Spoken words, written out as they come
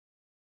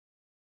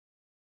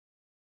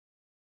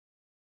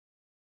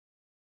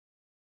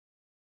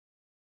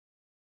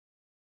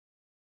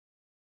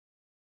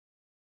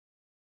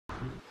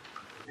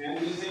And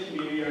this is a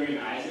community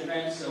organized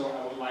event, so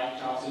I would like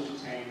to also to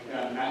thank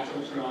the Metro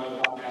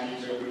Toronto.net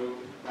user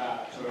group,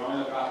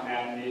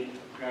 Toronto.net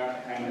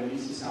and the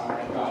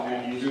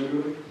Mississauga.net user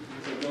group.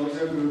 So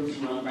those are groups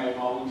run by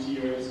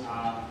volunteers.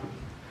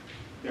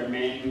 Their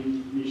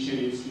main mission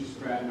is to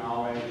spread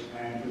knowledge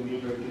and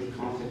deliver this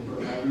content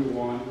for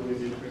everyone who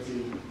is interested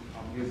in,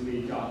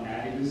 obviously,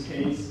 .NET in this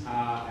case.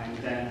 And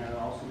then I'd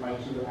also like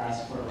to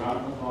ask for a round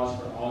of applause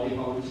for all the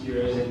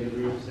volunteers and the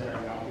groups that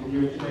are helping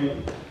here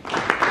today.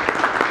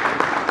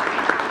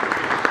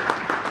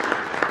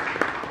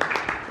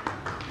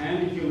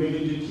 And if you live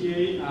in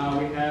GTA,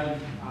 we have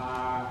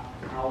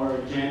our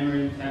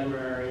January and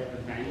February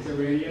events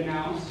already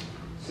announced.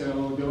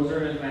 So those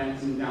are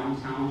events in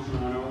downtown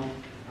Toronto.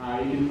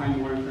 You can find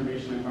more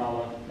information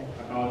about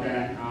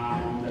that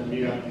on the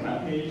Meetup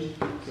webpage.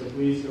 So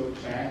please go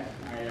check.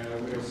 I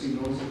would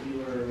assume most of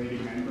you are already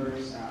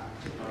members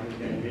to probably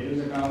get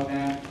videos about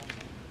that.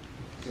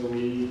 So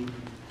we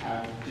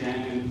have Jan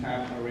and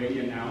Feb already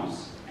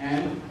announced.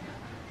 And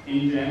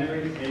in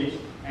January 8th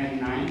and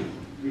 9th,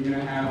 we're going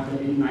to have the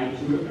Ignite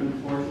Tour.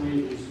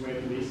 Unfortunately, it's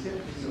waitlisted,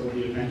 so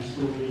the event's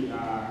fully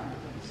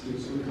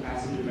exclusive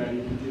capacity, but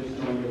you can just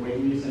join the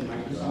waitlist at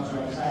Microsoft's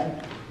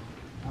website.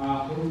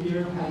 Who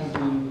here has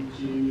been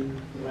to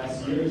the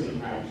last year's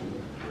Ignite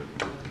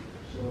Tour?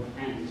 So,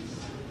 and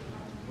just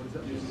a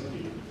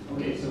few.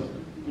 Okay, so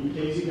in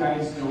case you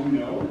guys don't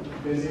know,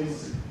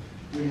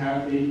 we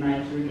have the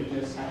Ignite Tour that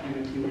just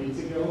happened a few weeks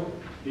ago.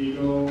 They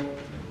go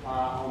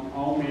on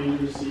all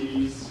major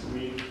cities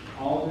with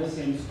all the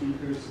same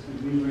speakers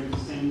delivering the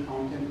same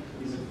content.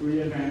 It's a free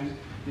event.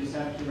 You just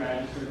have to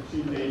register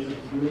 2 days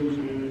of really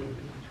good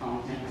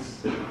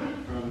contents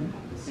from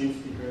the same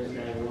speakers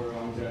that were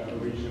on the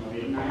original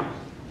Ignite.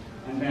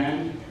 And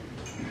then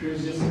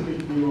here's just a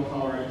quick view of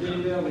our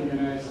agenda. We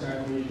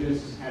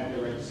just had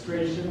the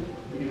registration.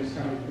 We're going to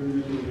start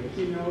with the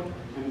keynote,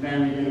 and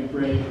then we're going to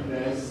break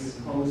this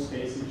whole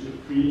space into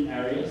 3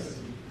 areas.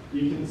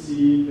 You can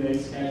see the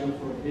schedule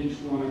for each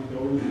one of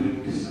those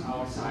rooms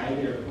outside.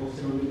 They're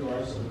posted on the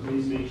door, so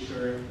please make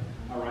sure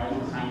arrive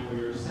in time for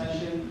your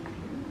session.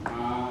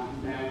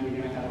 Then we're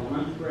going to have a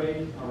lunch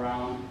break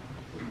around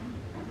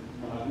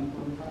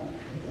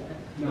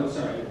 11:45. No,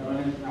 sorry,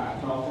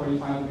 12:45. We're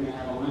going to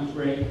have a lunch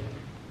break,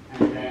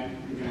 and then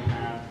we're going to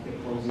have the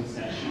closing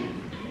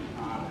session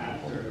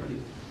after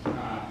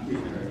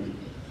 3:30.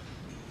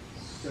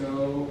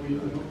 So,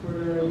 with no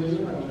further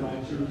ado, I would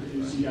like to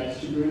introduce you guys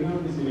to Bruno,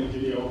 who's going to do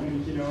the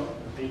opening keynote.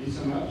 Thank you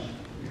so much.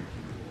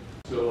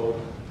 So,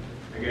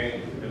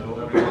 again, hello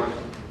everyone.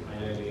 My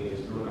name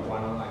is Bruno.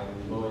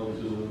 I'm going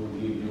to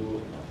give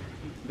you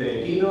the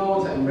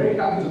keynote. I'm very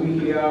happy to be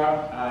here.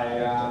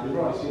 You've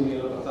probably seen me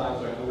a lot of times,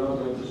 so I'm not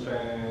going to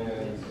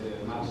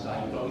spend much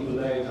time talking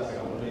today, just a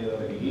couple of minutes at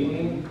the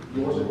beginning.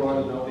 You also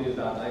probably noticed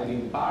that I've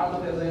been part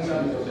of the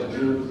agenda because I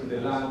used the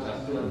lunch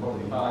at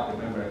 2:45.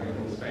 Remember, I came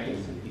from Spain.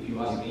 If you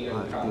ask me, I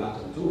will have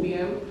lunch at 2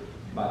 p.m.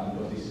 But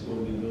because this is what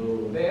we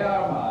do there,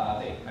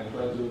 but I'm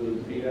trying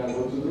to figure out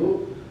what to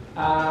do.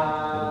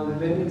 And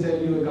let me tell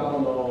you a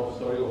couple of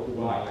stories of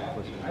who I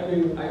am. I'm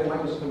a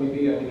Microsoft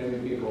committee. I've been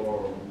MVP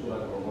for 2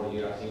 or 4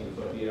 years, I think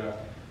the 3rd year.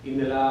 In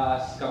the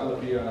last couple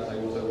of years, I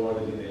was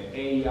awarded in the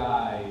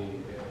AI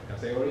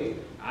category.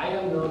 I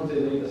am not a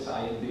data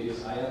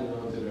scientist. I am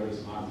not a very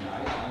smart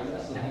guy. I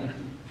just like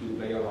to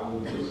play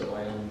around with it. So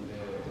I am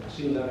a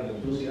machine learning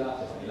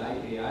enthusiast. I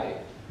like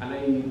AI. And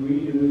I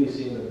really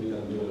think that we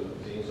can do a lot of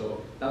things.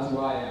 So that's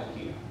why I am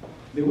here.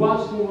 The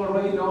ones who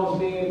already knows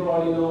me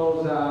probably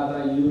knows that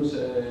I use,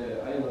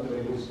 I am not a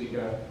very good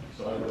speaker,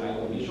 so I rely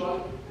on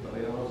visual, but I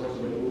am also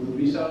very good with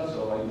visual, so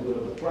I do a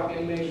lot of graphic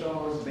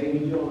animations, baby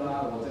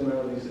Yoda,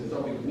 whatever this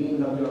topic means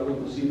that you are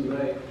going to see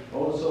today.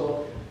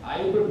 Also,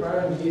 I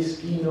prepared this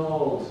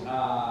keynote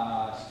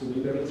to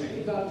be very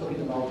technical,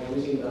 talking about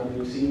everything that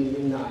we see in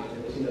Ignite,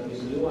 everything that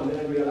is new, and then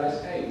I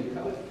realized, hey, we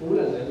have a full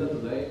agenda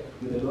today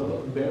with a lot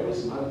of very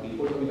smart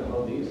people talking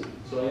about this,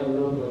 so I am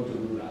not going to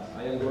do that.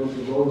 I am going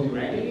to go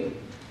directly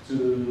to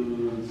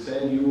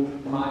tell you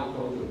my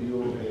point of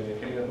view,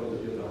 chemical point of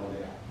view about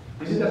there.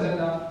 This is the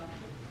agenda.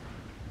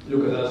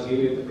 Look at us, give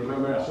it.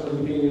 Remember, as soon as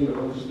we finish, we're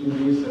going to do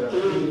this. There are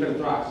 3 different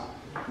tracks.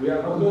 We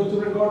are not going to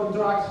record the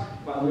tracks,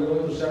 but we're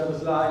going to share the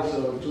slides,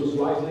 so choose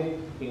wisely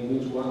in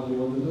which one you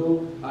want to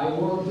do. I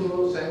want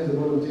to send the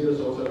volunteers,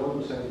 also I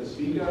want to send the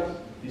speakers.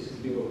 This is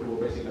people who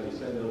basically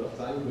spend a lot of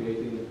time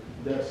creating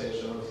their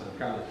sessions and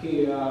come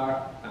here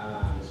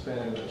and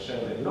share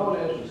their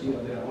knowledge. You see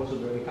that they are also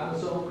very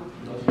handsome.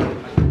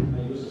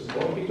 I use a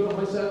small picture of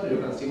myself. You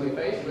can see my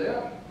face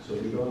there, so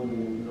you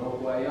don't know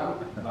who I am.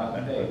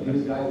 But hey,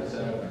 these guys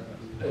deserve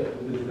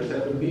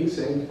a big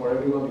thank for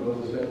everyone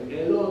because they spend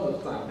a lot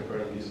of time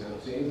preparing these kind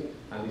of things,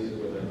 and this is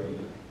what they're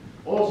doing.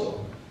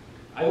 Also,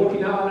 I work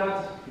in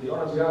Avanat, the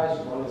orange guys,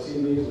 you want to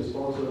see this, we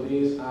sponsor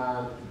this,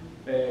 and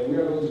we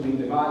are going to be in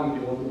the back. If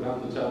you want to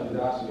come to chat with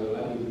us, we are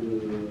likely to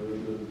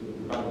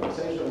have a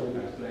conversation. We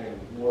can explain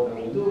what are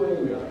we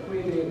doing, we are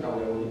creating, how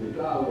we are working the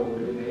cloud, we are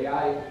working the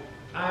AI,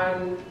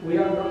 and we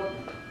are not.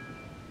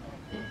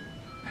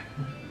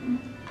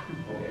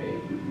 Okay.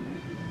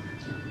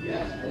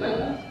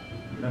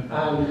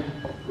 And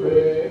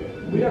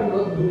we are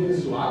not doing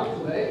swag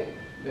today.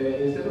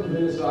 Instead of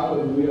doing swag,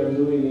 what we are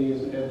doing is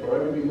for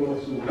every people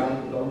who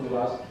come to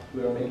us,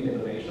 we are making a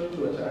donation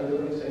to a charity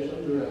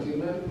organization to an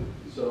achievement.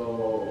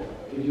 So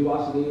if you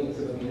ask me,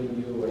 instead of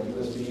giving you a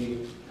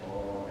USB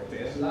or a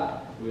Tesla,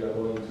 we are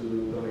going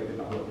to donate a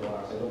couple of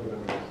dollars. I don't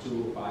remember,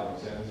 2, 5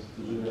 cents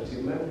to do an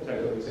achievement,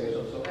 charity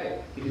organization. So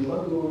hey, if you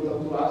want to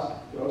come to us,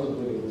 we're also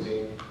doing a good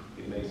thing.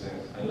 It makes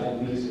sense. I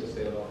like this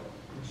instead of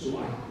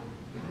swag.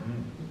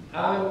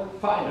 And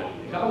finally,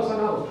 a couple of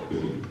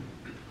announcements.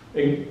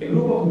 A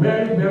group of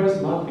very, very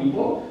smart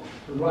people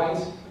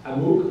write a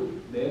book,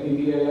 the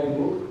MVP AI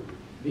book.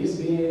 This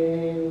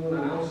being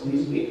announced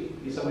this week.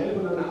 It's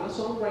available on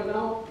Amazon right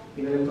now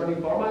in electronic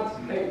format.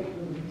 Hey,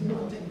 do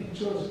not take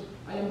pictures.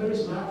 I am very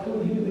smart. I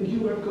will give you the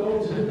QR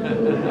code.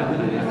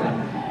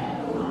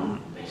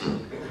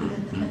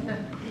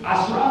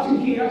 Ashraf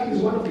here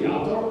is one of the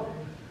authors.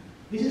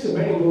 This is a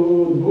very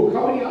good book.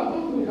 How many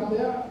authors do we have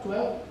there?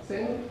 12?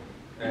 10?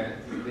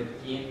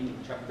 17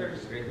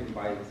 chapters written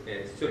by,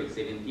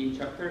 17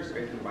 chapters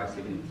written by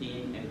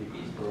 17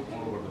 MVPs from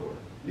all over the world.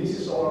 This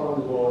is all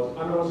around the world.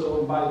 And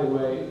also, by the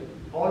way,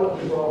 all of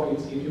the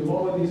profits, if you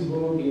borrow this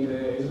book,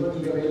 it's going to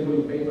be available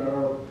in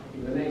paper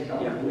in the next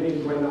couple of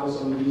weeks. Right now,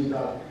 some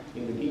digital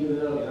in the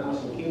Kindle, in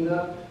Amazon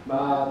Kindle.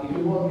 But if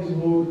you want this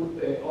book,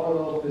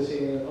 all of the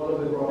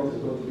profits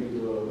is going to be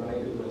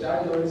donated to a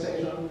charity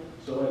organization.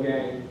 So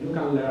again, you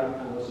can learn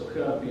and also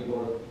help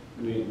people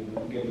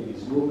with getting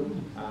this book.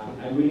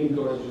 And I really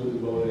encourage you to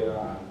go there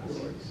and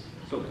see this.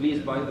 So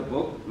please buy the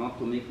book, not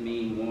to make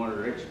me more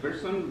rich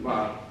person,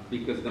 but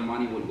because the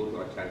money will go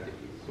to a charity.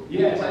 So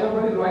yes, I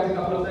already write a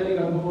couple of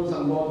technical books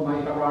and bought my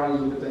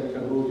Ferraris with the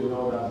technical book. You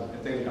know that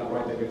a technical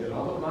writer gets a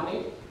lot of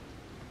money.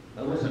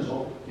 That was a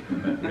joke.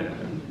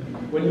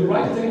 When you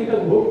write a technical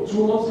book,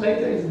 2 months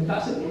later,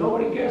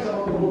 nobody cares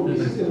about the book.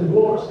 This is the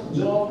worst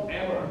job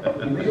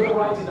ever. If you're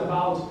writing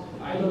about,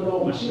 I don't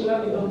know, machine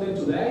learning content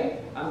today,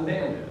 and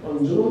then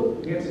on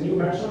June gets a new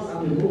version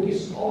and the book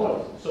is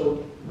old.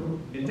 So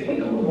the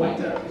technical book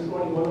writer is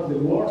probably one of the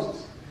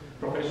worst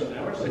profession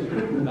ever. So if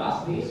you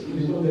does this, it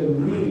is going to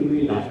really,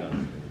 really like.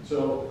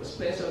 So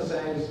special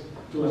thanks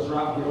to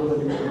Ashraf and all the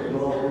people that are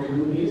going to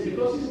do this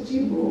because it's a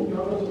cheap book.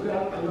 You are going to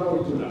help and you are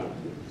going to learn.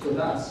 So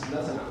that's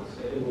announced.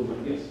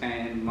 Yes.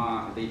 And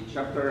the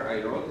chapter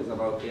I wrote is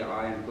about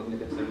AI and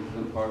cognitive services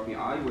in Power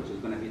BI, which is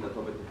going to be the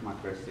topic of my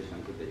first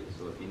session today.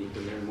 So if you need to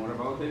learn more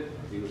about it,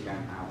 you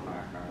can have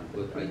a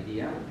good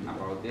idea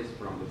about this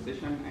from the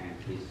session, and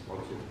please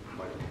also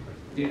buy it.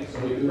 Yeah,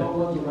 so if you don't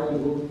want to write the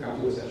book, come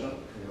to the session.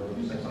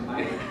 You save some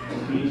time.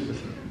 Please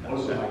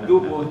also do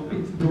both.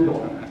 Do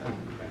both.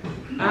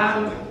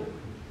 And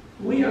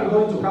we are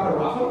going to have a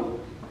raffle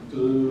to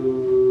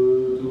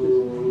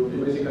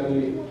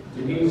basically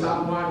to give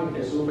someone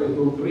a Super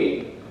Facebook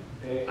 3.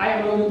 I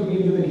am not going to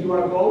give you the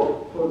QR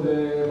code for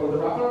the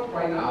raffle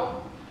right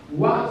now.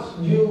 Once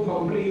you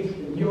complete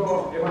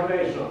your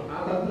evaluation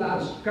and at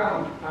lunch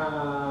come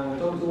and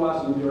talk to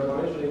us with your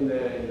evaluation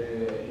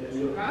in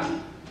your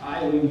hand,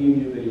 I will give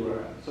you the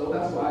URL. So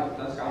that's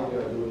how we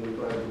are doing. We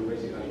try to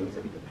basically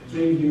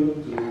trick you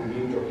to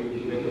give your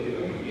feedback to the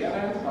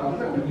event. But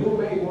remember, you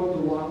may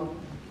want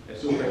a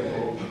Super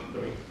Facebook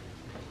 3.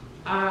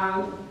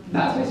 And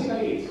that's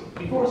basically it.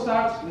 Before we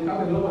start, we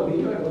have a global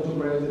video. I'm going to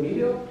play the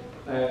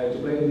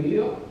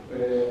video,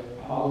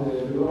 about the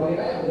global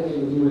AI, and then we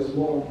will do a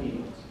small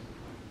keynote.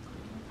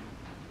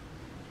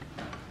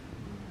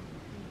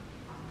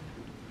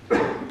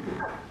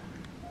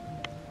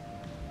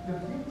 The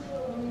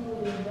future we will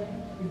invent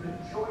is a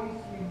choice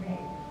we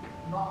make,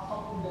 not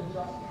something that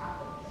just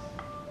happens.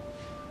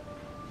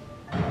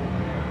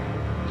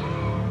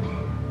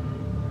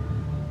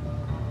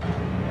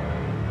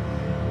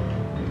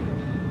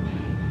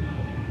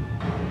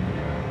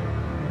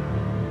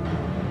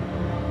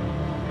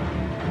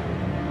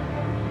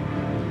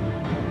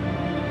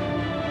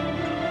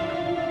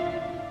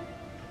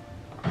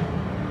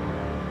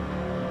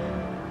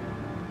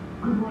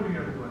 Good morning,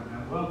 everyone,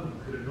 and welcome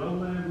to the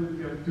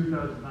GlobalAIBootcamp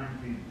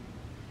 2019.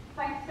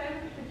 Thanks so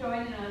much for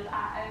joining us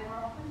at over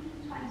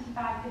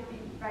 125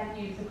 different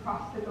venues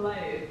across the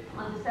globe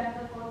on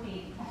December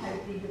 14th to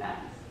host these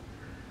events.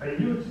 A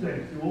huge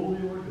thanks to all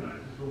the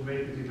organizers who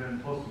made this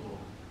event possible.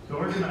 So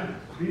organizers,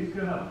 please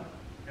get up,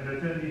 and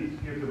attendees,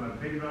 give them a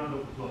big round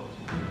of applause.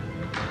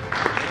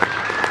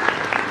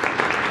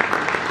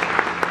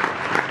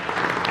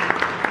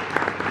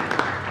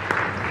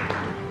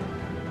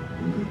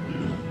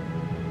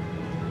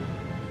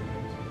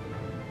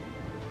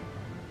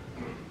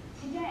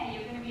 Today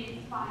you're going to be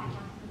inspired by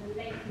some of the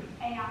latest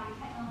AI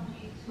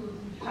technologies, tools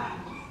and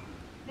trends.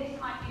 This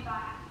might be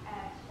by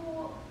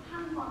talk,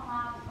 hands-on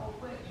labs or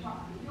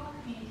workshops that your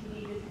community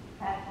leaders have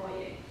prepared for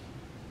you.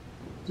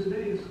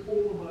 Today is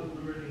all about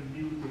learning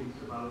new things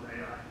about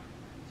AI.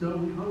 So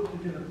we hope you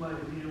can apply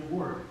it in your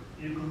work,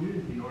 in your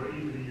community, or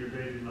even in your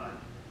daily life.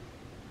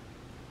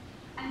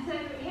 And so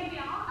here we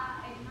are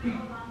at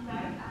Orlando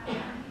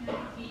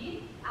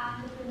 2019,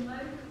 and there's been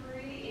loads of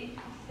really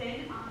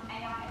interesting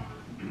AI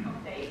announcements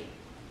updates.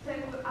 So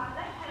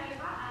let's head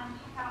over and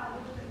check out a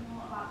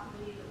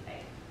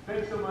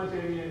so much,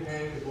 Amy and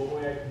Hank. The Global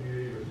AI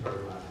community was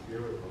started last year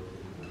with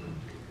hosting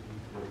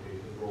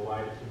locations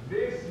worldwide.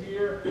 This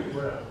year,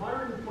 we're at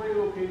 120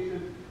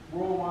 locations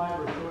worldwide.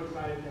 We're so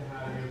excited to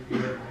have you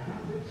here. I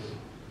have with you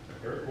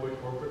Eric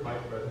Boyd, Corporate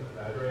Vice President of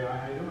Azure AI.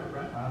 How you doing, my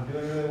friend? I'm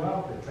doing really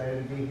well.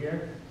 Excited to be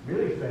here.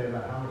 Really excited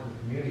about how much the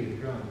community is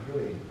growing. It's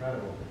really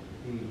incredible to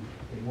see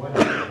in one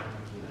year how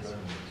much it's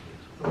growing.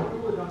 So for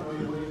people that don't know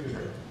you, what do you do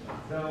here?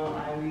 So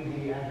I lead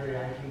the Azure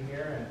AI team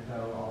here, and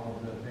so all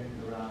of the things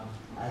around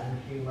Azure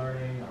machine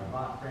learning, our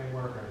bot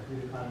framework, our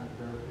suite of cognitive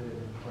services,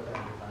 and of course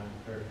Azure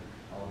Cognitive Search,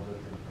 all of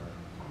those things are.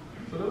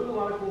 So there was a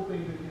lot of cool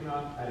things that came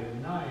out at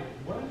Ignite.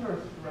 What is our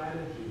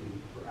strategy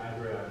for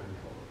Azure AI moving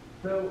forward?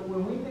 So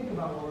when we think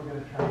about what we're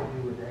going to try to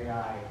do with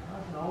AI,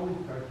 it always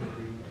starts with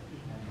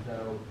research. And so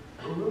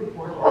we're really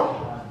fortunate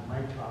to have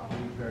Microsoft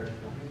Research,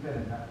 that we've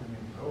been investing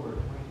in for over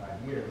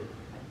 25 years.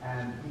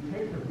 And we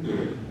take the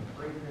research and the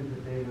breakthroughs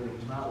that they really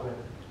come out with,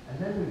 and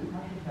then we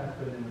pressure test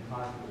them in the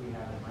products that we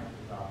have at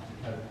Microsoft.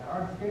 Because at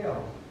our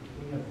scale,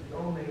 we have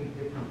so many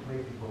different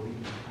places where we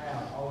can try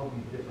out all of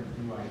these different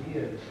new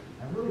ideas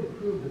and really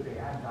prove that they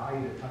add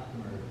value to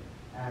customers.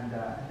 And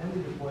then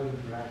we deploy them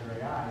through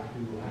Azure AI to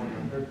all of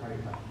our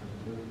third-party customers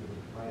and really sort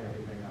of write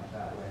everything up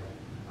that way.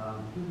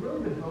 We've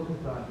really been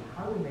focused on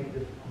how do we make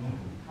this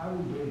easy, how do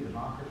we really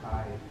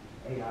democratize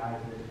AI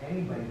so that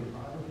anybody,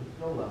 regardless of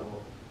skill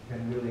level,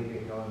 can really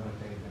get going with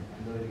things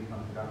and really become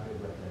productive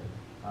with it.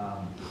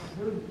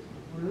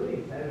 We're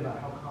really excited about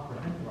how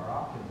comprehensive our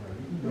options are.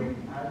 You can go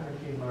from Azure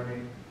machine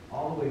learning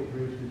all the way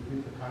through to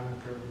suites of cognitive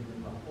services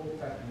and the whole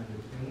section in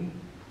between,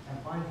 and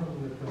find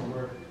something that's going to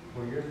work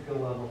for your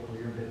skill level, for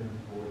your business,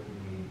 for what you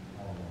need,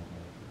 all of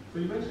that. So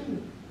you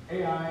mentioned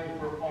AI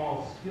for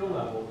all skill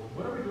levels.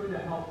 What are we doing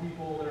to help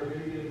people that are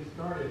maybe getting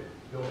started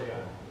build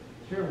AI?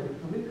 Sure.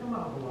 So we've come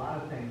up with a lot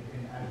of things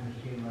in Azure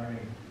machine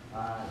learning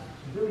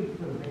to really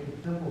sort of make it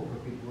simple for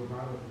people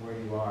regardless of where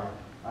you are.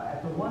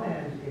 At the one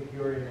end, if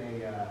you're in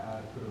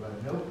a sort of a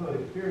no-code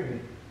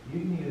experience,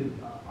 you can use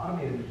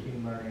automated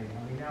machine learning,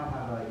 and we now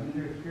have a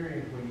user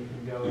experience where you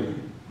can go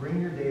and bring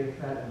your data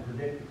set and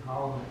predict the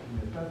column,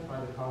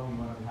 specify the column you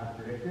want to have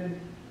predicted,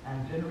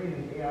 and generate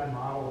an AI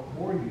model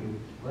for you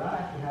without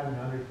actually having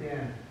to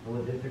understand the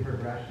logistic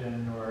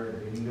regression or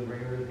the need of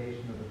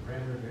regularization of the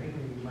parameters or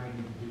anything you might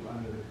need to do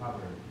under the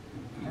covers.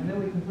 And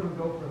then we can sort of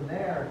go from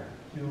there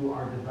to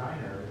our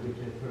designer, which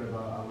is sort of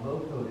a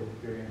low-code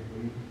experience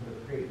where you can sort of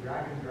create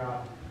drag and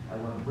drop. I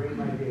want to bring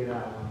my data,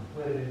 I want to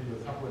split it into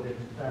a couple of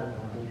different sets, I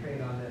want to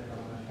train on this, I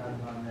want to test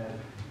on this.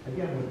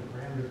 Again, with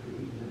parameters for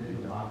each of the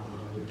individual boxes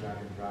with drag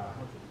and drop.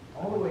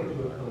 All the way to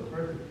a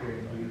code-first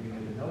experience where you can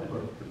use a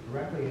notebook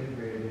directly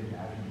integrated into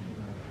Azure Machine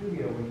Learning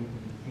Studio where you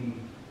can see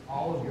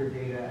all of your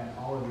data and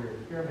all of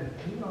your experiments,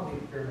 and even all the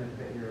experiments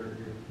that your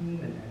team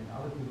and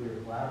other people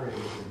you're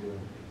collaborating with are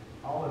doing,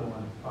 all in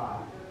one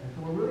spot. And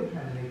so we're really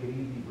trying to make it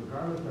easy,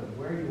 regardless of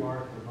where you are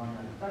sort of on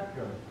that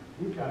spectrum.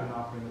 We've got an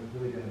offering that's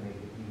really going to make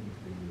it easy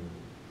for you.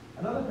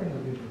 Another thing that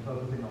we've been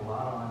focusing a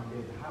lot on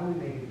is how we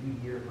make it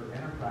easier for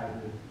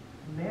enterprises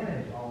to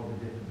manage all of the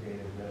different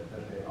data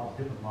all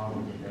different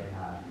models that they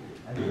have.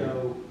 And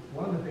so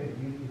one of the things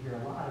we used to hear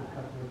a lot is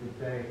customers would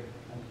say,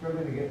 I'm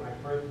struggling to get my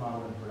first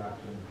model in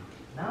production.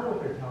 Now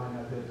what they're telling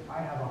us is,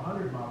 I have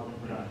 100 models in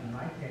production, and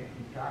I can't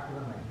keep track of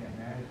them, I can't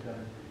manage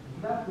them. And so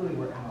that's really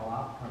where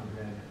MLOps comes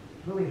in.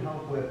 Really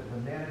help with the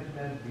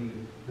management, the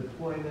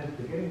deployment,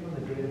 the getting from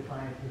the data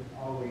scientists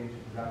all the way into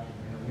production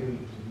in a really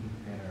easy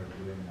manner of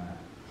doing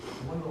that.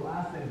 And one of the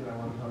last things that I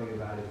want to tell you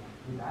about is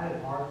we've added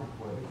our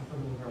support. This is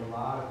something we've heard a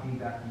lot of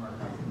feedback from our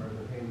customers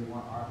that, hey, we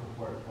want our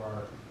support for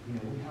our, we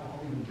have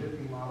all these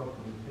existing models, so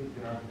we please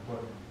get our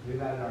support. We've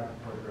added our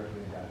support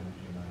directly into Azure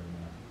Machine Learning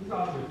now. This is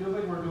awesome. It feels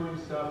like we're doing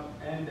stuff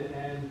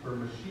end-to-end for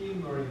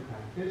machine learning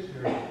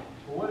practitioners.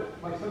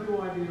 But some people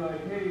might be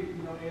like, hey,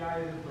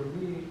 AI isn't for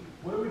me.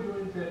 What are we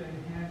doing to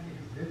enhance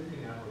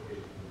existing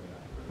applications of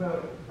AI? So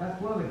that's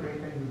one of the great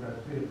things with our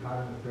suite of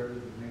cognitive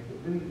services. It makes it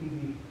really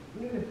easy.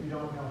 Even if you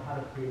don't know how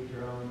to create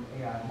your own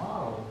AI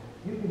model,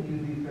 you can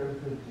use these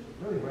services just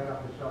really right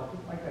off the shelf,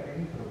 just like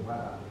any sort of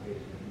web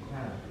application you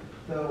can.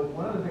 So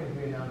one of the things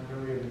we announced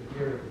earlier this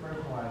year is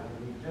Personalizer.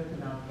 We just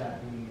announced that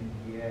being in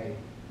GA.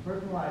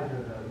 Personalizer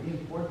is a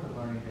reinforcement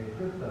learning-based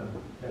system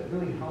that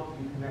really helps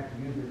you connect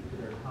users to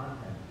their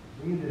content.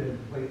 We use it in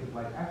places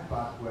like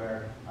Xbox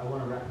where I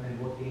want to recommend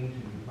what game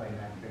should you play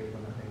next based on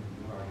the things that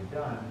you've already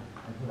done.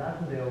 And so that's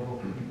available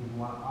for people who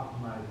want to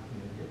optimize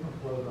different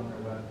flows on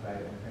their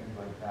website and things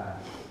like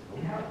that. But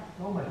we have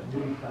so much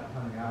new stuff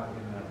coming out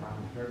in our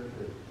cognitive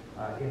services.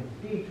 In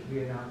speech,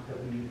 we announced that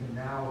we can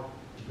now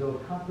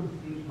build custom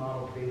speech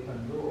models based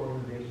on your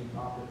organization's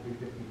Office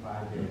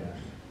 365 data.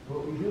 So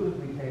what we do is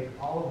we take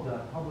all of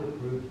the public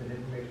groups and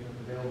information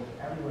that's available to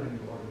everyone in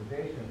your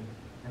organization,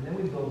 and then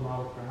we build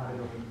models for how to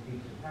go from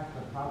speech to text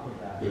on top of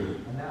that.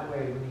 And that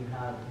way, when you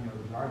have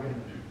jargon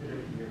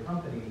specific to your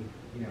company,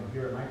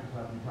 here at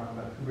Microsoft, we talk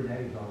about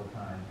Kubernetes all the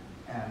time.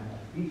 And a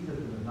speech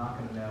system is not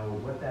going to know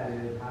what that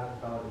is, how to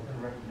spell it. It's going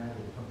to recognize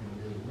it as something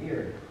really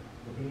weird.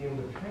 But being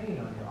able to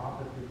train on your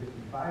Office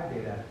 365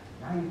 data,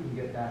 now you can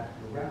get that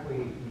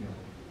directly,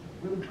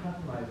 really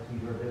customized to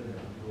your business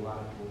and do a lot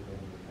of cool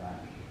things with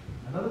that.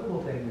 Another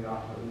cool thing we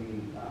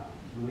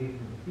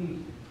released in speech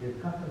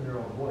is custom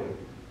neural voice,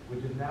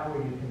 which is now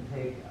where you can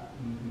take,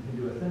 you can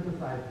do a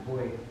synthesized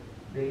voice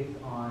based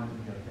on,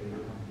 say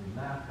your company's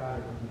mascot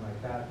or something like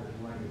that. So if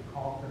you want to get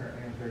call center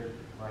answered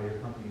by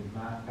your company's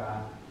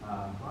mascot,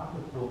 lots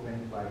of cool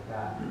things like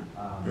that.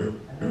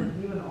 And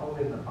then even all the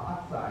way to the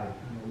bot side,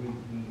 we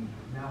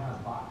now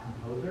have bot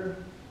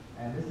composer.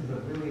 And this is a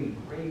really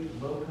great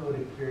low-code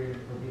experience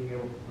for being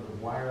able to sort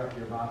of wire up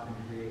your bots and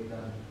create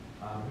them.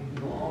 You can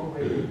go all the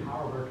way to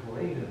Power Virtual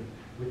Agents,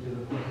 which is,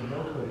 of course, a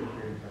no-code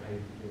experience for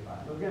HTTP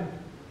bots. So again,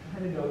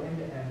 trying to go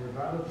end-to-end,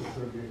 regardless of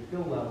sort of your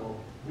skill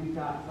level, we've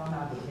got some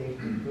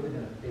applications really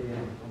going to fit in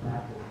so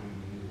naturally for you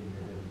to use in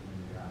your business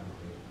and your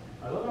application.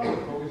 I love how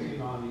we're focusing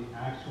on the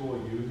actual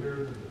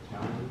users and the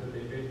challenges that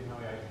they face and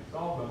how we actually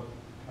solve them.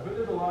 I bet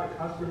there's a lot of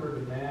customer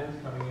demands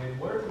coming in.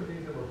 What are some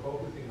things that we're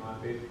focusing on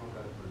based on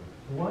customer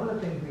demands? One of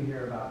the things we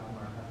hear about from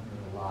our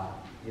customers a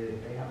lot is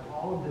they have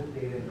all of this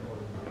data in their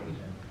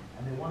organization,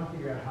 and they want to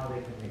figure out how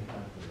they can make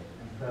sense of it.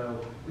 And so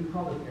we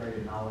call this area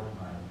knowledge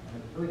mining,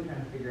 and it's really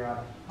trying to figure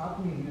out how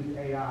can you use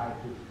AI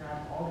to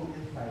extract all the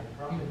insights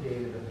from the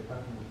data that the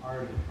customers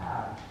already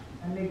have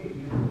and make it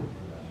useful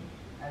for them.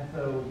 And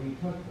so we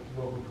took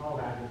what we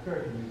called Azure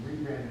Search and we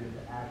rebranded it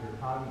to Azure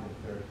Cognitive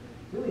Search,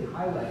 really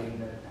highlighting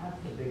that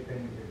that's the big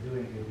thing that you're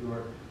doing is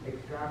you're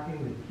extracting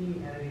the key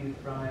entities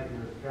from it,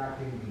 you're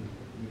extracting the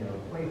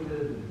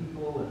places and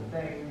people and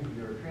things,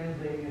 you're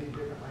translating it to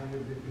different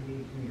languages if you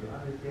need to, you're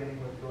understanding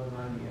what's going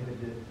on in the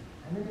images,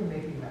 and then you're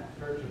making that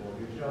searchable.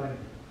 You're showing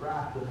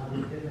graphs of how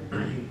these different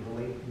entities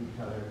relate to each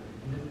other,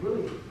 and just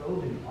really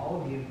exposing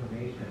all of the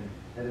information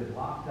that is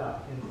locked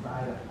up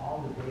inside of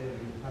all the data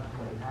that you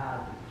constantly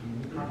have.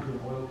 You come to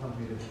an oil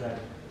company that said,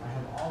 I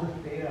have all this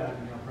data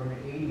from the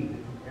 80s,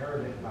 it's from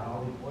Arabic about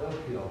all these oil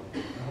fields,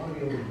 and I want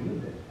to be able to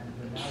use it. And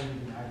so now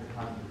using Azure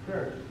Cognitive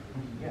Search,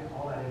 you can get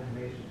all that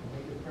information and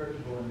make it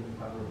searchable and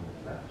discoverable.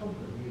 So that's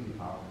something really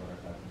powerful for our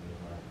customers.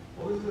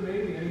 Well, this is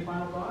amazing. Any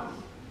final thoughts?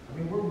 I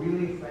mean, we're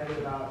really excited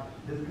about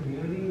this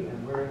community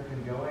and where it's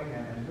been going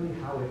and really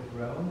how it's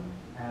grown.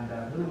 And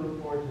really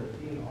look forward to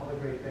seeing all the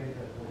great things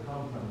that will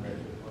come from this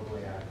global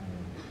AI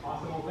community.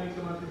 Awesome. Well, thanks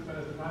so much for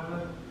spending some time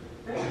with us.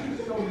 Thank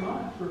you so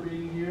much for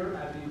being here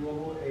at the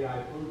Global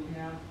AI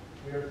Bootcamp.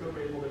 We are so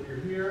grateful that you're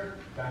here.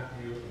 Back to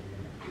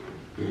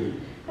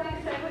you.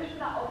 Thanks so much for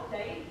that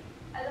update.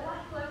 At the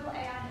last Global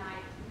AI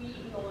Night, we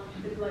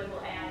launched the Global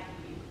AI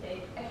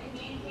Community, a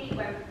community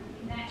where we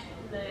can connect,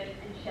 learn,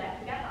 and share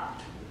together.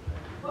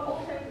 We're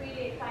also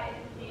really excited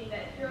to see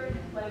that during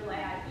this Global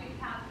AI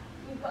Bootcamp,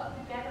 we've got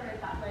together as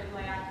that Global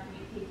AI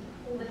community to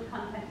pull this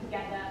content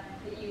together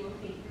that you will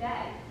see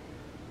today.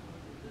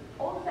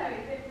 Also,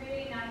 it's been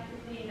really nice to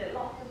see that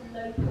lots of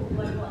local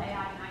Global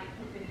AI Nights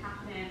have been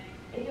happening.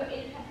 If you're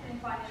interested in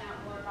finding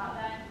out more about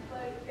them,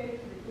 go to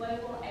the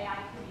Global AI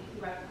Community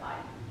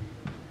website.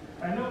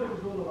 I know it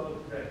was all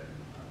about today,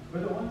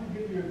 but I want to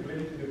give you a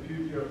glimpse into the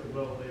future of the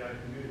Global AI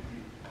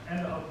community and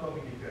the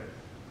upcoming events.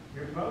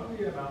 We're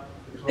proudly announced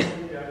the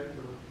Global AI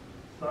Tour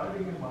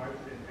starting in March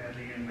and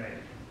ending in May.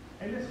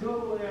 And this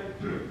Global AI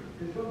Tour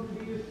is going to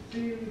be a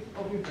series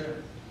of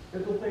events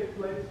that will take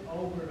place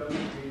over those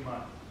 3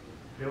 months.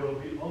 There will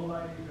be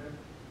online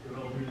events, there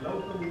will be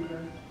local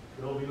events,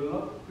 there will be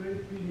lots of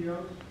great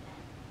videos,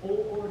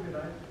 all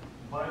organized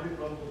by the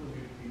global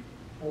community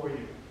for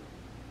you.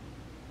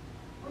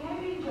 We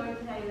hope you enjoyed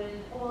today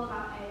learning all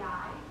about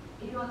AI.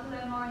 If you want to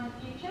learn more in the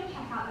future,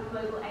 check out the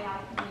Global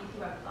AI Community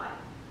website.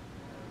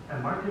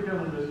 And mark your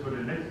calendars for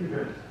the next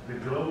event, the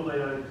Global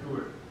AI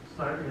Tour,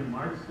 starting in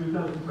March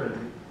 2020.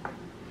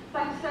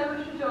 Thanks so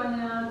much for joining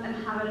us and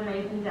have an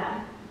amazing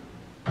day.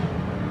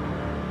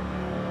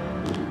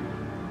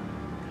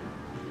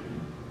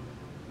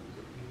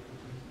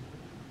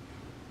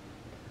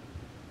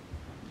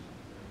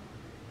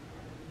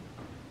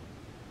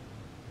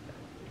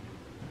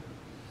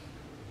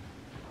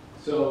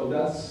 So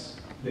that's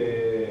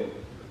the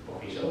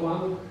official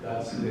one.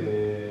 That's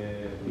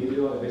the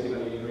video. I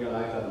basically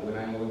realized that when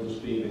I'm going to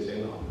speak, they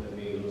say, no, let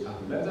me do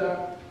something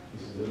better.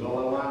 This is the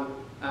global one.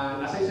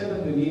 And as I said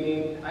at the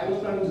beginning, I was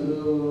planning to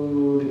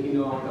do the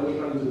keynote. I was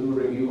planning to do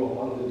a review of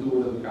one of the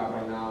tools that we have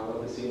right now, all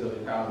the things that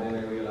we have. Then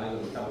I realized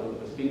that we have a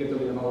lot of speakers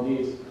talking about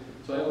this.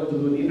 So I'm going to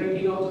do a different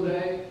keynote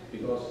today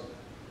because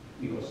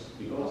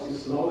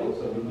it's slowly,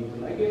 so you need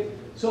to like it.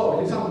 So,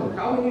 for example,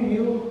 how many of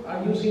you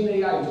are using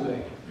AI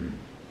today?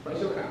 Raise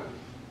your hand.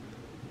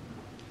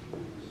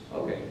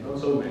 Okay, not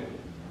so many.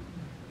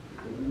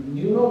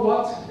 You know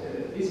what?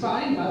 It's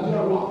fine, but you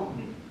are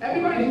wrong.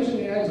 Everybody is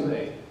using AI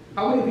today.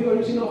 How many of you are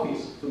using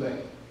Office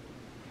today?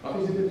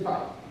 Office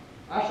 365,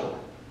 Azure,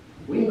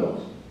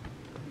 Windows.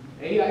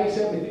 AI is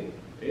everything.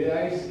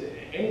 AI is,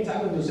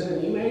 anytime that you send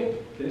an email,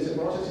 there is a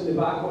process in the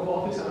back of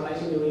Office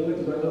analyzing your email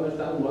to try to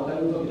understand what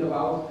are you talking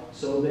about,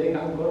 so they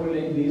can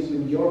correlate this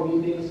with your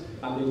meetings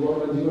and the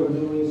work that you are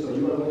doing, so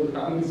you are going to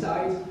have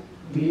insights,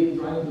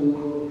 trying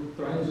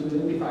to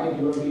identify if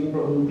you are being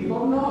productive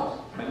or not.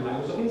 And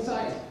Microsoft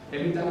Insights,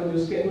 every time that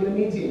you schedule a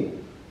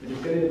meeting, you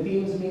schedule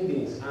Teams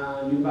meetings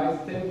and you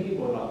invite 10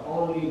 people, but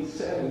only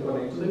 7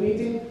 connect to the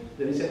meeting,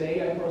 there is an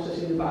AI process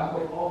in the back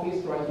of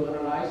office trying to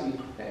analyze if,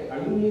 hey, are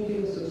your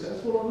meetings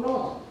successful or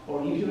not?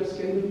 Or if you're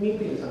scheduling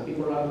meetings and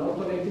people are not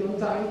connecting on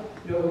time,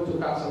 you're going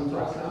to have some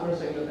trust numbers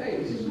saying that, hey,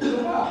 this is good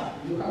or bad.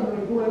 You have a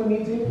recurrent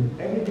meeting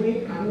every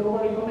week and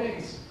nobody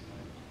connects.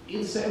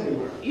 It's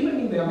everywhere. Even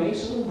in the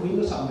amazing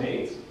Windows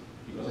update,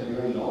 because I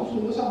really love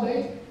Windows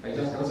update, I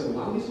just canceled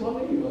one this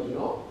morning because, you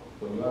know,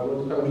 when you are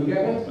going to have a big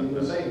event,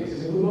 Windows say this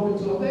is a good moment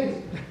to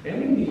update.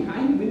 And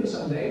behind Windows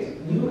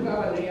update, you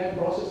have an AI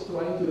process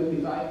trying to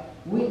identify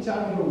which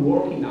are your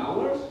working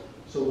hours,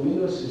 so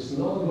Windows is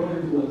not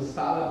going to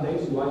install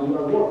updates while you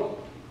are working.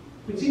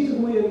 Which seems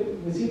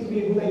to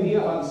be a good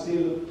idea, but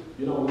still,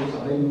 you know, Windows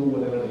update do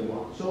whatever they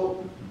want.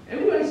 So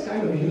everyone is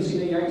kind of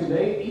using AI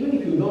today, even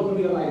if you don't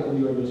realize that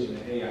you are using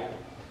AI.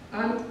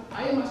 And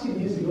I am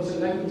asking this because I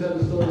like to tell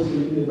the stories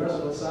in the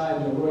personal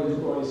side. You're going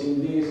to probably see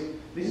this.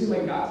 This is my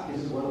cat.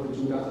 This is one of the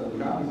 2 cats that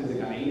we have. This is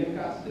a Canadian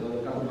cat. The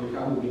other cat that we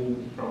have will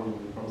be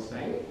from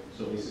Spain.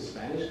 So this is a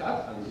Spanish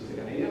cat, and this is a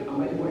Canadian. And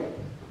by the way,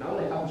 now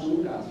that I have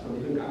 2 cats from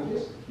different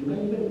countries, you can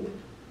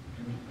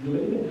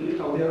even hear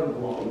how they are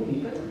growing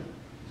different.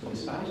 So the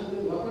Spanish and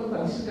the local,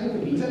 but this is kind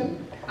of a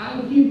kitten.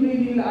 And he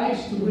really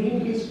likes to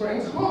bring his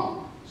friends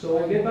home.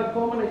 So I get back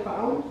home and I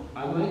found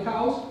at my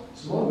house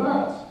small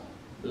birds,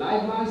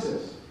 live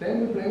mice.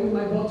 Then we play with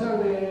my daughter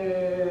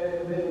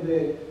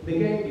the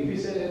game, if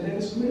it's a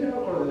dead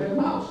squirrel or a dead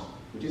mouse,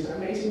 which is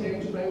an amazing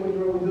game to play when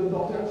you're with your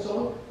daughter and so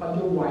on, but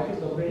your wife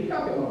is not very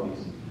happy about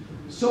this.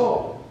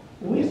 So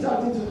we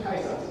started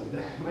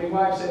to, my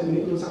wife said we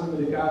need to do something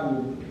with the cat.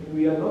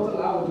 We are not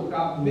allowed to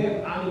have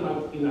dead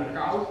animals in our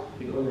house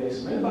because they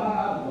smell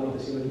bad, none of the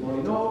seniors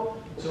already know.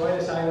 So I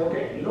decided,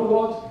 okay, you know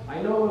what?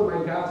 I know when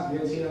my cat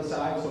gets in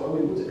outside, so I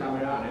will put the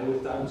camera and I will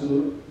start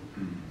to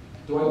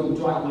try to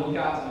track my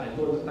cat, and I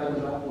try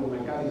to track when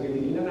my cat is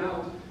getting in and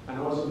out, and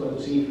also try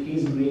to see if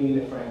he's bringing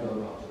a friend or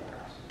not to the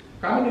house.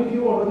 How many of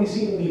you already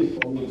seen this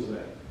from me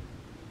today?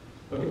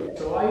 Okay,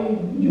 so I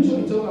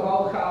usually talk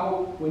about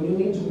how when you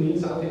need to build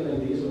something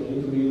like this, when you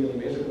need to build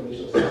an image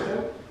recognition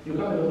system, you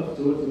have a lot of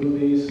tools to do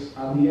this.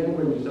 At the end,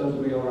 when you start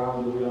to play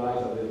around, you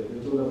realize that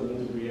the tool that you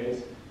need to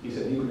create is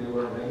a deep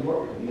network.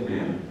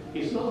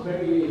 It's not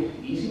very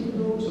easy to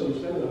do, so you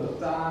spend a lot of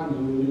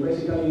time. You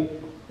basically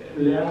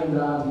learn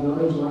that in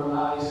order to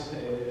analyze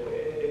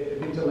a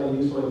picture like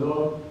this for a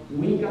dog,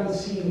 we can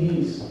see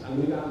this and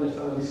we can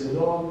understand that this is a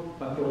dog,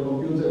 but for a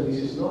computer this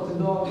is not a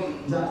dog,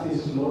 just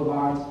this small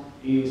part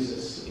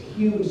is a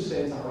huge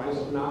set, array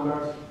of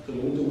numbers, so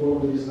you need to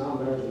work with these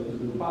numbers, you need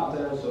to do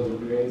patterns, so you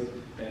create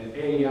an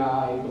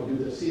AI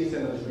computer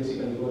system that is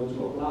basically going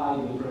to apply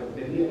different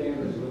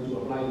elements, it's going to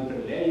apply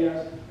different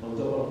layers on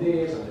top of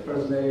this, and the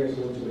first layer is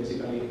going to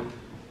basically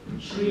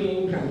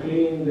shrink and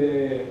clean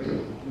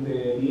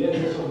the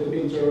edges of the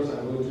pictures.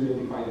 I'm going to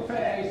identify the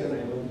face, and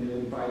I'm going to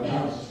identify the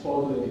dark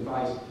spot to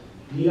identify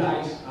the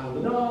eyes and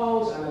the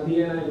nose, and at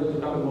the end I'm going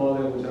to have a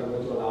model which are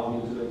going to allow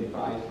me to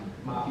identify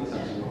mafias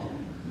as well.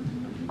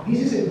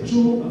 This is a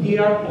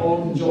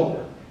 2-year-old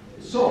job.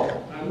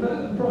 So, I'm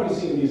not probably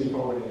seeing this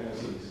before when I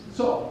see this.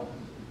 So,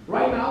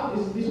 right now,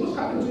 this was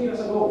happened 2 years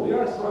ago. We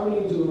are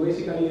struggling to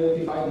basically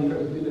identify the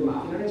difference between the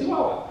mafia and the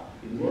chihuahua.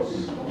 It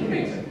was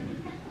complicated.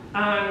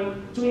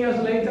 And 2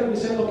 years later, we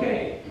said,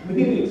 okay, we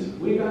did it.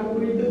 We can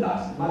read the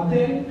dust. But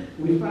then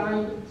we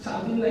find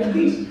something like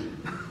this.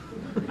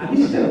 And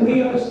this is a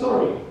real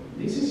story.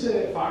 This is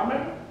a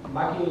farmer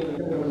back in, I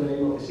don't remember the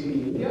name of the city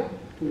in India,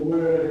 who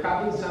were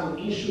having some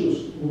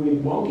issues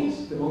with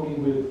monkeys. The monkey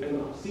with, I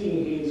don't know,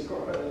 stealing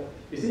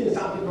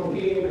something from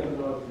him, I don't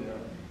know,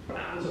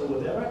 plants or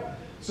whatever.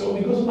 So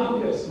because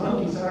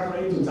monkeys are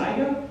afraid to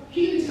tiger,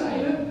 he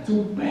decided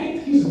to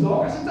paint his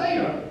dog as a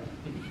tiger.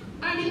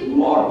 And it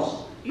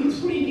works. It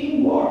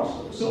freaking works.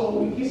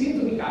 So he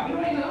seems to be happy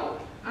right now.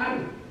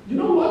 And you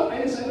know what?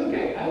 I decided,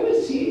 okay, I will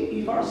see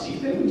if our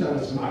systems, which are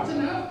smart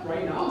enough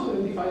right now to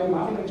identify a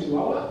muffin and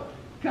chihuahua,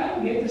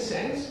 can get the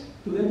sense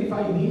to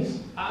identify this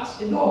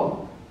as a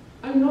dog.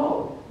 And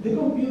no, the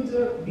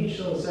computer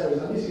vision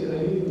service, and this is, I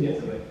did it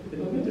yesterday, the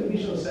computer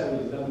vision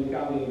service that we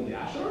have in the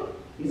Azure,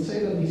 it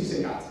says that this is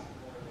a cat.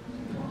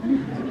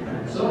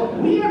 So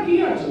we are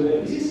here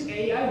today. This is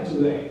AI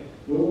today.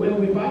 When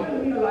we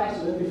finally realize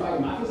to identify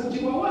muffins and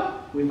chihuahua,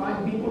 we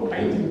find people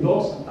painting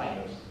dogs and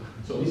tigers.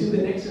 So this is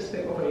the next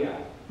step of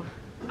AI.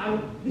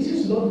 And this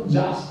is not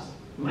just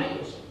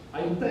Microsoft.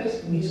 I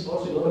test this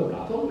also in other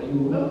platforms like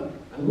Google.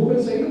 And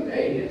Google says,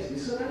 hey, yes,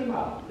 this is an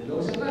animal. The dog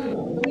is an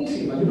animal. It's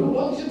amazing, but you know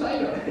what? It's a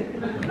tiger.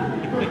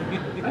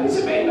 And it's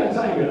a Bengal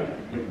tiger.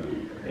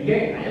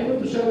 Again, I am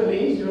going to share the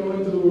links. You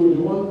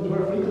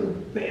are free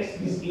to test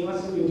these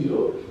images with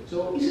you.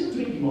 So it's a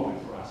tricky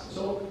moment for us.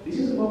 So this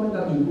is the moment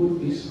that you put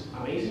this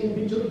amazing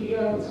picture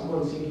here, with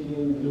someone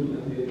thinking, looking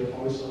at the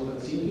horizon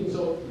and thinking.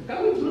 So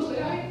can we trust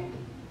AI?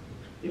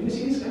 If we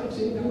see this kind of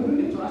thing, can we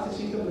really trust a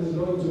system that is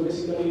going to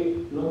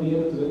basically not be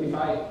able to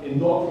identify a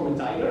dog from a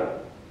tiger?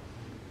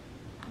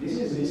 This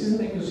is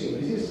make you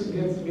think. This is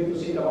get to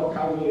think about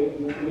how we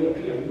are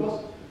here.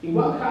 Because In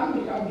one hand,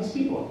 we have these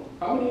people.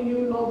 How many of you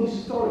know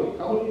this story?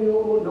 How many of you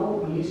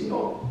know Lizzie?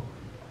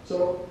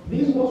 So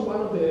this was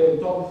one of the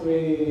top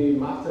 3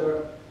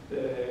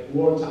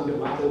 world champion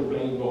masters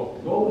playing Go.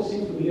 Go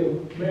seems to be a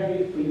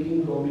very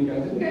freaking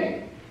complicated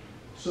game.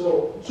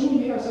 So 3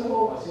 years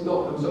ago,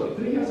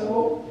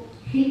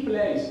 he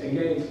plays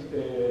against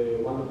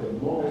one of the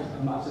most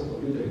advanced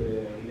computers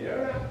in the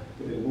area,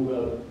 the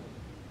Google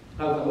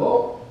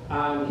AlphaGo,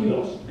 and he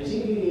lost. I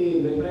think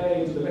they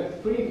played to the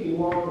best 3, he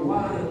won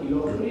 1, he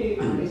lost 3,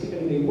 and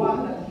basically the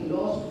one that he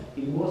lost,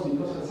 it was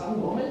because at some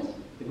moment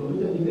the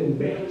computer did a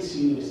very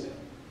silly mistake.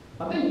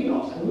 But then he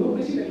lost, and we were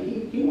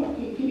basically, he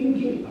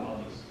didn't care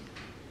about this.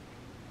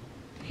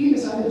 He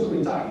decided to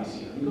retire this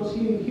year because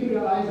he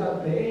realized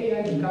that the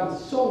AI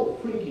becomes so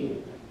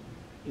freaking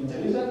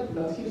intelligent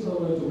that he's not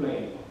going to play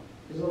anymore.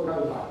 He's not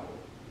going to fight.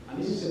 And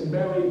this is a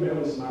very,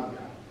 very smart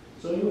guy.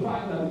 So you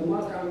find that in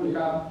one hand we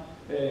have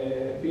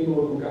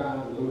people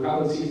who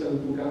have a system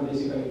who can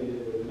basically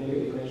make a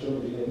differential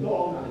between a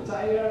dog and a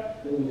tiger.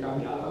 Then we have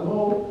the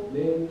AlphaGo.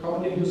 Then how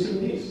many of you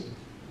seen this?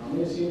 How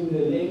many have seen the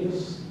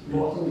latest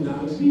Boston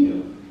Dynamics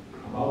video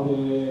about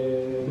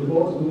the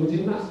bot doing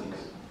gymnastics?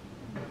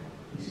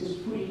 This is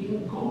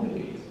freaking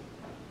complicated.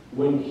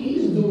 When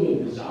he's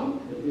doing the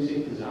jump, the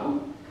 360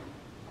 jump,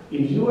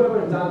 if you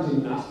ever done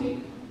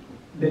gymnastics,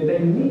 the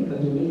technique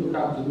that you need to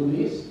have to do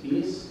this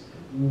is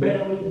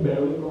very,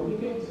 very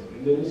complicated.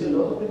 There is a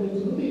lot of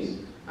techniques to do this,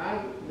 and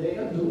they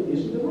are doing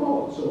this with the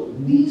robot. So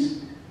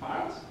this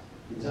part,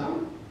 the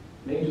jump,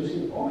 makes you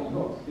think, oh my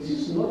God, this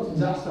is not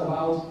just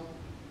about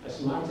a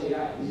smart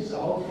AI. This is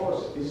about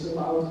force. This is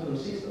about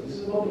resistance. This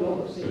is about a lot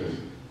of things.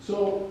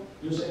 So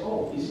you say,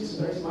 oh, this is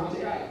a very smart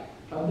AI.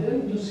 But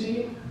then you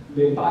see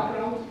the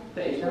background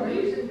text.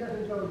 Everything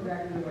doesn't go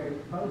exactly the way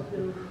it's supposed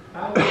to.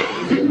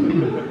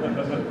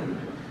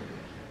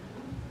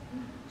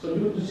 So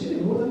you see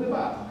the good and the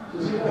bad.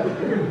 You see that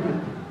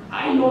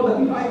I know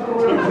that if I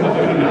program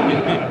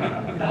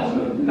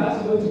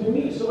that's going to be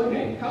me. So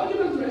again, how you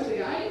going to address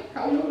AI?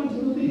 How you going to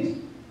do this?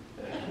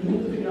 We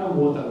need to figure out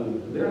what are we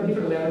doing. There are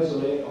different levels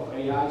of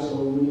AI, so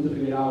we need to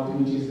figure out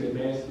which is the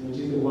best, which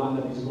is the one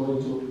that is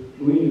going to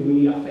really,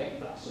 really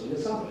affect us. So in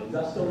example,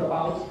 let's talk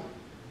about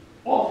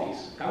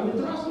Office. Can we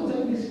trust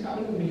whatever is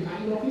happening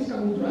behind Office?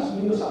 Can we trust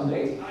Windows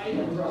updates? I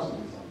don't trust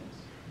Windows updates.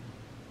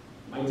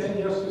 My 10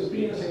 years of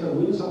experience says that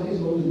Windows updates is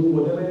going to do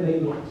whatever they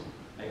want.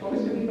 I hope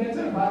it's getting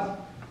better, but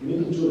you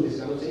need to choose these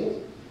kind of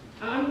things.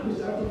 And we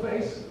start to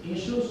face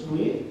issues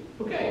with,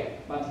 okay,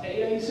 but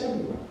AI is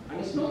everywhere. And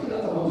it's not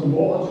that about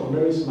robots or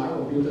very smart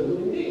computer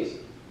doing this.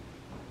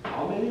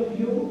 How many of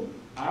you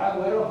are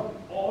aware of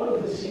all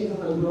of the things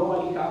that are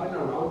globally happening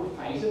around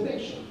face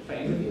detection,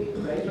 face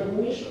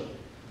recognition?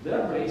 There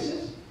are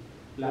places,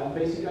 like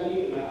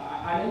basically,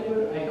 I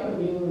haven't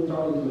been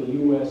traveling to the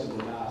US in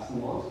the last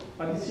month,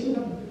 but it seems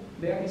that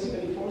they are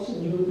basically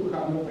forcing you to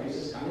have your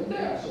faces scanned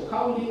there. So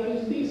how legal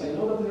is this? I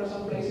know that there are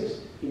some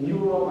places in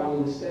Europe and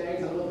in the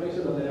States and other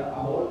places that they are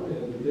about.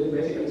 They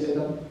basically say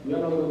that we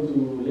are not going to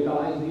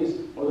legalize this.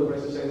 Other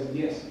places says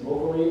yes, go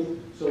for it.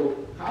 So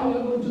how are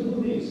you going to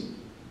do this?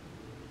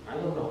 I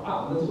don't know.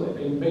 That's good.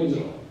 Baby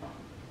Zola.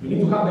 You need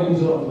to have Baby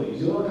Zola for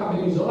this. You don't have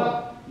Baby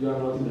Zola, you are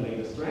not in the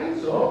latest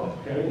trend. So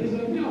here it is,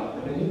 Baby Zola.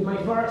 When I did my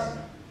first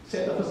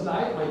set of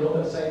slides, my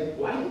daughter said,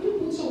 "Why did you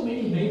put so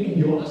many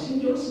Baby Yodas in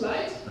your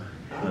slides?"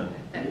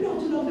 And you know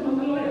to know the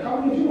Mandalorian. How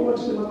many of you are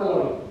watching the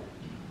Mandalorian?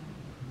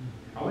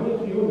 How many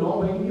of you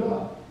know Baby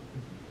Yoda?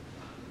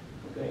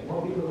 Okay,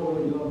 more people know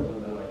Baby Yoda than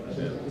Mandalorian.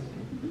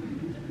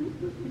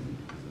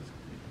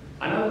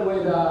 Another way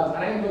that,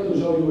 and I'm going to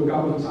show you a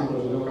couple of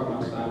examples, we don't have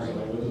much time, so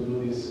I'm going to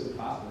do this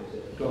fast.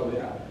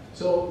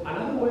 So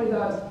another way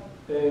that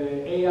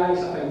AI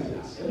is affecting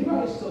us.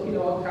 Everybody is talking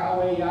about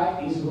how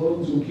AI is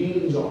going to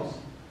kill jobs.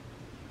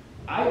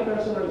 I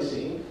personally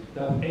think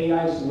that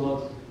AI is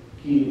not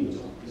killing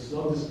jobs. It's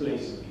not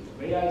displacing people.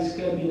 AI is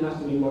helping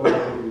us to be more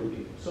productive with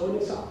people. So an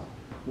example.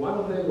 One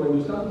of them, when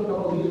you start to talk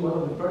about this, one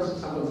of the first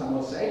examples I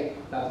must say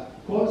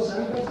that call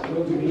centers are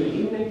going to be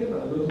eliminated,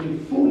 but are going to be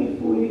fully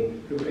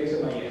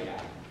replaced by AI.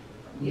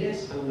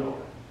 Yes and no.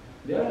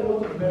 There are a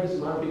lot of very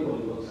smart people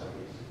in call centers.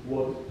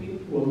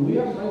 What we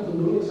are trying to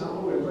do, for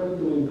example, we're trying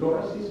to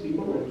encourage these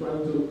people, we're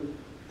trying to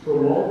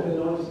promote the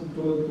knowledge,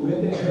 to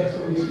get the best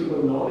of these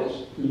people's knowledge,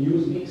 to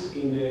use this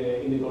in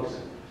the call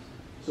centers.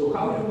 So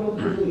how are we going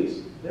to do this?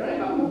 There are a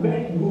couple of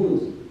very good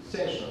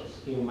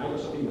sessions in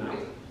Microsoft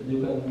Ignite that you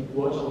can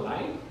watch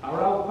online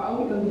around how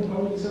we can do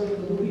public service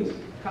to do this,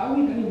 how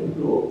we can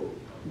improve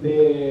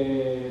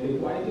the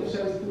quality of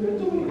service that we are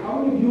doing. How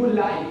many of you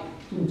like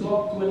to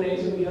talk to an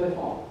agent via the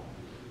phone?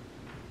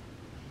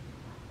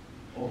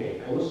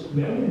 Okay, I was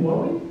very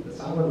worried that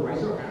someone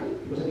raised their hand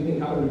because I didn't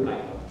have a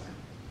reply for that.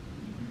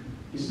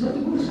 It's not a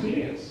good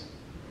experience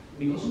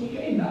because we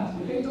hate that.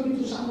 We hate talking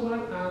to someone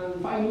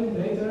and 5 minutes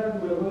later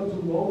we are going to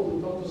go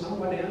to talk to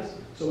someone else.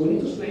 So we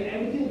need to explain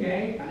everything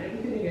again and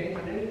everything again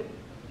and everything.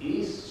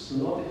 It's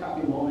not a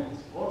happy moment.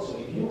 Also,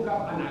 if you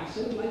have an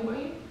accent like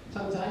mine,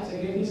 sometimes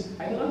I get this,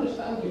 I don't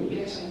understand you.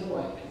 Yes, I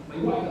know. My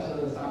wife doesn't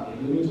understand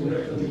me. You need to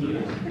learn to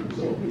hear.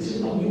 So this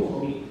is not new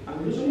for me.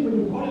 And usually when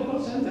you call a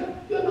call center,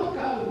 you're not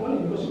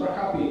calling because you are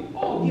happy.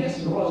 Oh yes,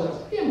 Rogers,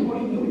 I am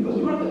calling you because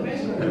you are the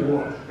best man in the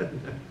world.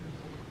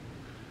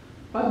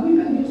 But we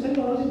can use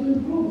technology to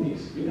improve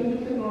this. We can use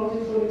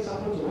technology, for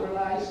example, to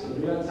analyze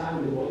in real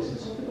time the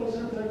voices of the call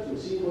center, to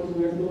see what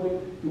we are doing,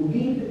 to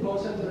give the call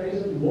center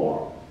agent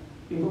more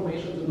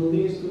information to do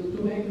this,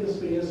 to make the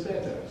experience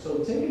better. So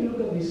take a look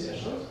at these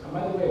sessions. And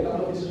by the way, a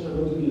couple of these sessions are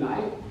going to be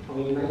live on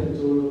the United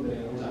Tour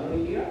on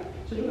January here.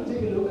 So you can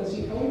take a look and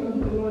see how we can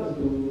do technology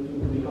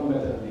to become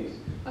better at this.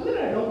 And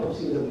there are a lot of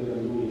things that we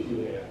can do if you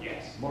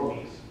yes, more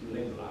things,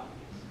 later on.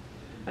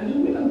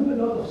 And we can do a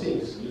lot of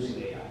things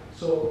using AI.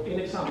 So, in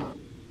example,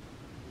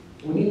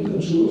 we need to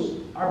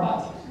choose our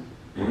battles.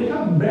 We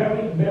have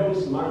very, very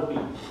smart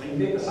people, like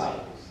data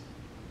scientists.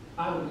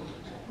 And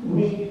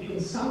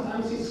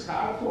sometimes it's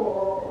hard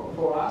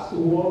for us to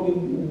work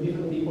with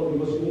different people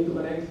because we need to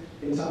connect,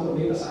 for example,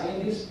 data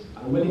scientists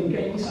and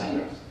well-educated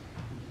designers,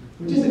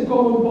 which is the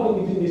common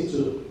point between these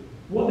two.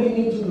 What they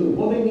need to do,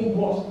 what they need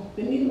most,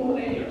 they need more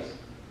layers.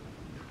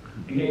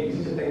 Again,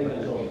 this is a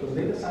technical job because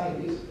data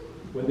scientists,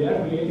 when they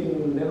are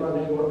creating neural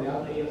network, they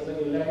add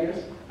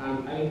layers,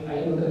 and I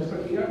am not an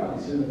expert here, but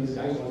it seems that these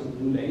guys also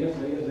do layers.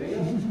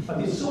 But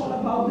it's all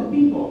about the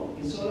people.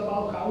 It's all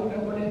about how we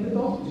can connect the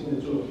dots between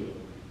the two of you.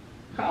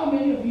 How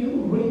many of you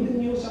read the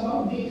news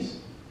about this?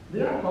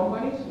 There are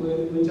companies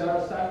which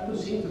are starting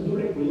to seem to do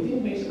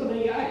recruiting based on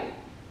AI,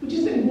 which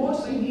is the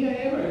worst idea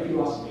ever, if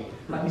you ask me.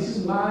 But this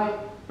is my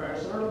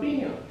personal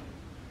opinion.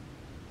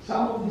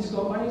 Some of these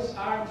companies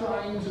are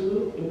trying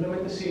to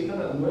implement a system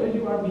that when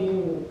you are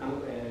being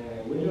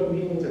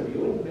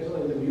interviewed, based on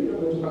the interview,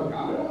 you're going to have a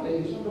camera,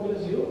 like this one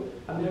as you,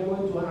 and they're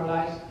going to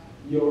analyze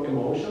your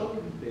emotion,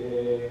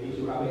 if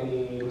you have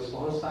any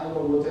response time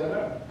or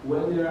whatever,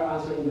 when they are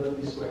answering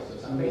these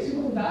questions. And based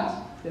on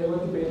that, they're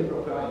going to create a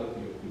profile of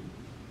you.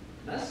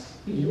 That's,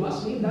 if you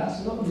ask me,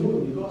 that's not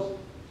good because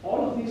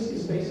all of this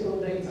is based on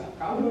data.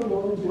 How you're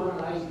going to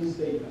analyze this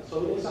data?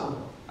 So, for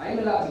example, I am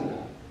a Latin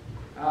guy.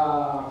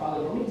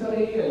 Father from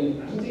Italy, I live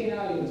in Argentina,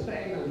 I live in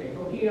Spain, I came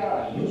from here,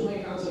 I use my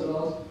hands a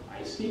lot,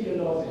 I speak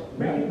a lot, I'm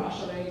very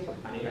passionate,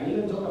 and I can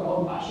even talk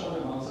about passion,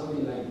 about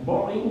something like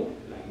boring,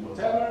 like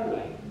whatever,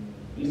 like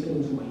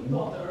listening to my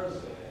daughters,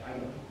 I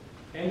don't know,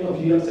 end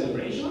of year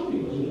celebration,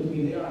 because you need to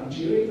be there and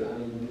cheer it,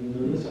 and in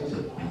Indonesia I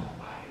say, oh,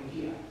 I'm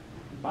here.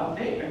 But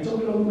hey, I'm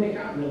talking about my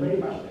hand, I'm very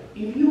passionate.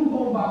 If you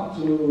go back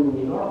to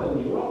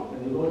Northern Europe,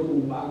 and you go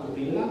back to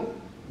Finland,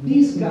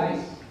 these guys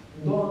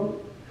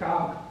don't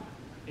have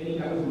any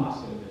kind of mask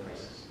on their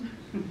faces.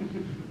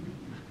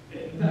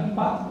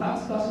 But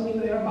that doesn't mean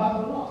they are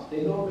bad or not.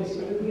 They don't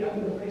basically react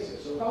to the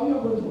faces. So how are you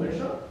going to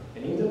measure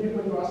an interview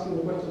when you're asking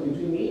the question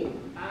between me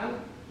and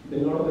the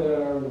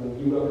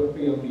Northern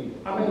European people?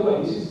 And by the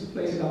way, this is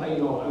places that I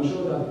know. I'm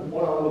sure that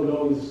all around the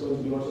globe is going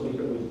to be also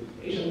different with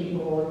Asian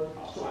people,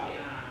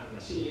 Australian,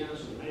 Brazilian,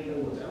 South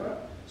American, whatever.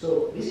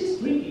 So this is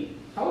tricky.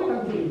 How we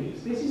can do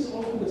this? This is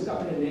also what's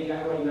happening in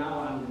AI right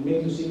now and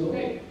make you think,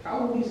 okay,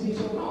 how is this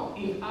or not?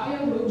 If I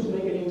am going to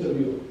make an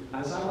interview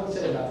and someone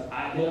said that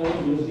they are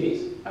going to use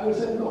this, I will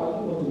say, no, I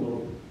don't want to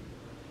know.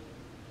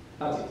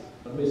 That's it.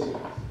 That's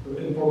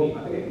basically for me.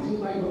 But again, this is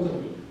my point of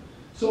view.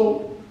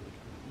 So,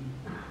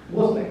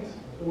 what's next?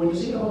 When you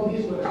think about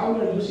this, how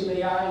we are using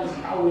AI,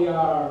 how we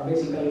are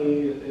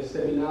basically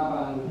stepping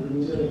up and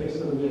using the things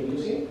that we are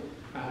using,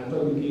 and I'm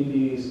trying to keep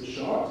this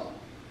short.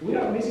 We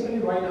are basically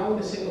right now in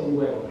the second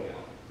wave of AI,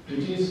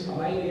 which is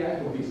applying AI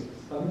for business.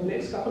 But in the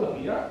next couple of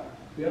years,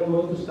 we are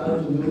going to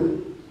start to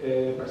do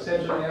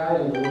perception AI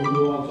and we're going to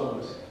do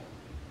autonomous AI.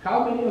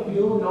 How many of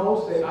you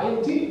knows the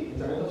IoT,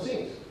 Internet of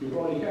Things? You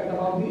probably heard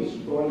about this,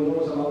 you probably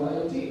knows about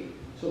IoT.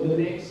 So the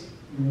next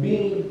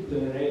big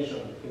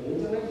generation in the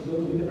Internet is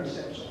going to be the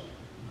perception.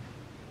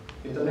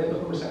 Internet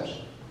of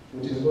perception,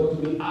 which is going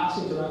to be us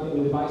interacting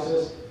with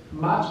devices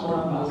much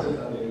more advanced than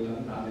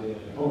the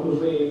Oculus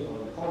Rift or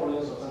the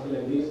HoloLens or something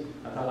like this,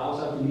 that allows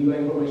us to give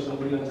information in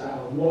real time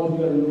of what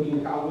we are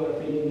looking, how we are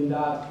feeling in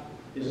that.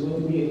 It's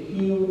going to be a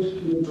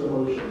huge, huge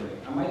revolution.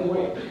 And by the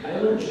way, I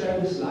am going to share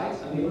these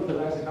slides. At the end of the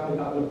slides, I have a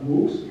couple of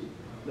books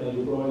that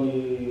you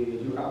probably,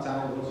 if you have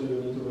time, also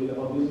you need to read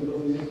about this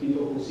because this is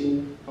people who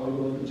see how we're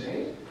going to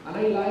change. And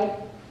I like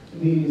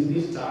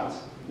these charts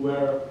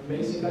where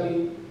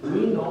basically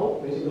we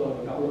know, based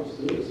on a couple of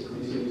studies,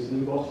 this is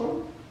New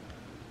Boston,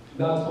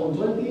 that from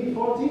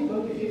 2040,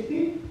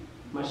 2050,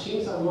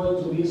 machines are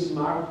going to be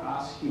smart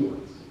as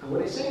humans. And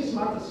when I say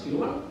smart as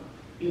human,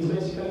 it's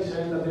basically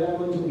saying that they are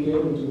going to be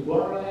able to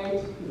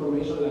correlate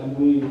information like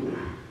we do.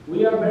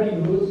 We are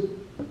very good.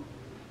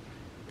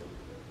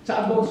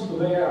 Chatbots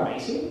today are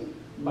amazing,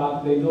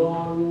 but they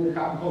don't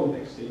have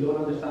context. They don't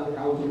understand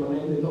how to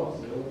connect the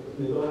dots.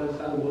 They don't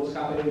understand what's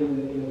happening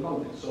in the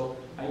context. So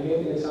I gave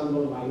an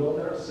example. My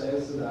daughter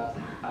says that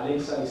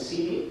Alexa is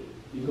silly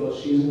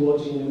because she's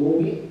watching a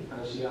movie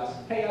and she asks,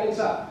 "Hey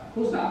Alexa,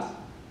 who's that?"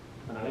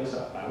 And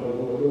Alexa, I don't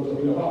know what you're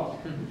talking about.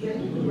 Yes,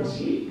 because you're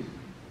silly.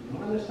 You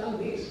don't understand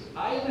this.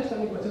 I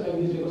understand the question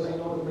like this because I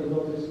know that my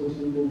daughter is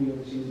watching a movie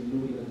and she's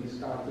looking at this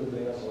character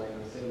there, so I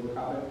can say what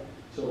happened.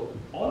 So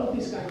all of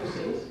these kind of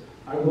things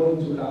are going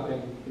to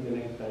happen in the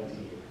next 30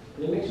 years.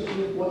 And it makes you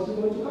think, what's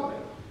going to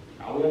happen?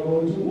 How we are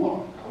going to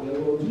work? How we are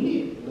going to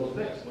live in those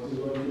days? What is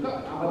going to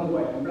happen? And by the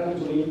way, I'm planning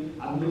to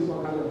live at least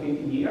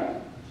 150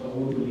 years, so I'm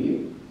going to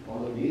live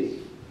all of this.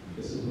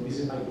 This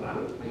is my plan.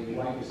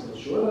 My wife is not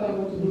sure that I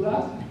want to do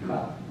that,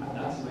 but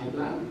that's my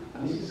plan.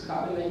 And this is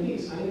happening like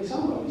this. And an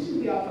example, this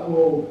is the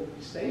AlphaGo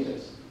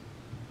stages.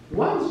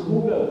 Once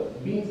Google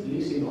beat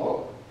Lizzie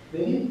all,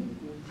 they did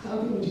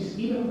something which is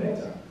even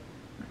better.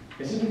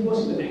 As if it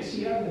was in the next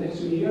year, the next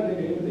 2 years, they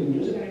created the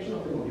new generation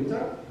of the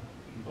computer,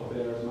 of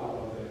the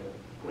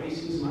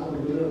crazy smart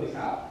computer they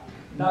have,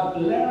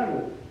 that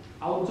learn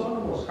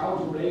autonomous how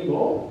to play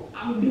Go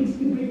and beat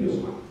the previous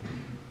one.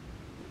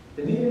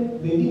 They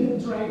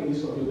didn't train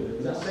this computer.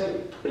 They just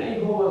say, play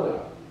Go and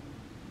learn.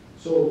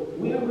 So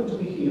we are going to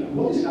be here.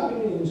 What is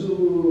happening in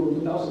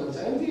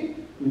 2070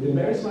 with the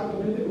very smart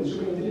computer with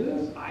super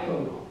intelligence? I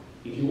don't know.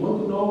 If you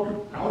want to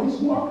know how this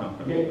works,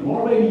 get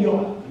more Baby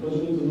Yoda, because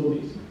you need to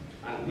do this.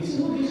 And this is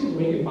not easy to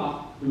make a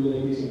path with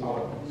this in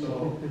PowerPoint.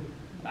 So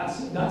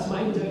that's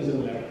my intelligence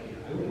level here.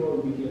 I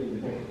will be here in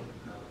the day.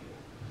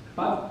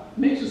 But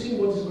makes you see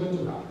what is going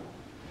to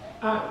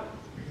happen.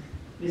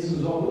 This is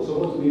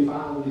supposed to be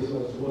fun, this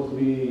was supposed to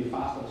be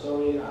fast, I'm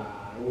sorry,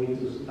 we need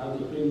to start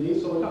to clean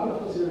this, so a couple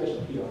of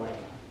considerations here right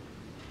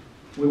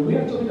now. When we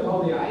are talking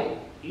about AI,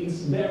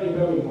 it's very,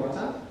 very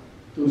important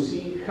to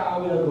see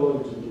how we are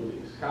going to do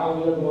this, how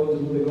we are going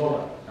to do the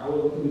governance, how we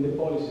are going to do the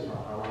policies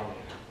around it,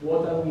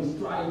 what are we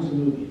trying to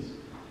do this.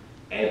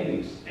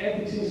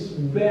 Ethics is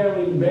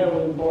very,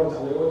 very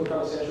important. We're going to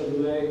have a session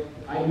today.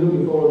 I'm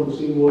looking forward to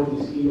see what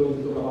is he going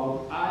to talk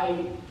about.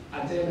 I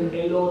attended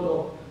a lot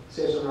of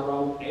session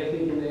around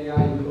ethics in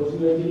AI because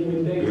we are dealing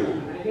with data.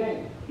 And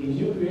again, if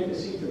you create a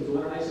system to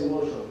analyze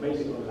emotion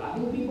based on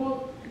Latin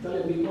people,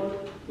 Italian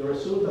people, the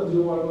result that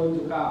you are going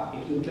to have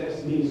if you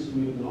test this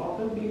with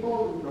Northern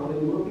people,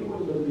 Northern Europe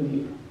people, is going to be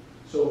different.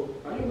 So,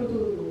 are you going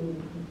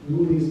to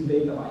do this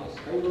data bias?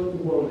 Are you going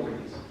to work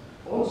like this?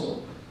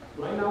 Also,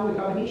 right now we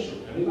have an issue.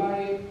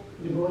 Everybody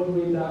deploying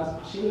with that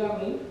machine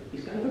learning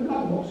is kind of a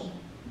black box.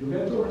 You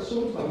get to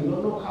results, but you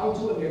don't know how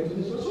to get to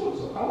these results.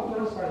 So how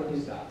transparent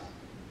is that?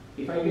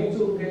 If I get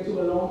to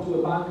a loan to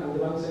a bank and the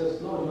bank says,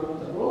 no, you're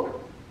not a broker,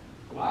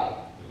 why?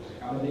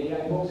 Because I have an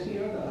AI box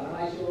here that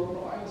analyzes your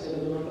profile and says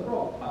that you're not a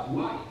broker. But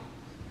why?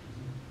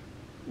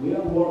 We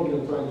are working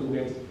on trying to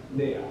get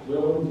there. We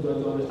are going to try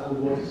to understand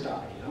what is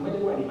happening. And by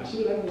the way,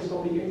 machine learning is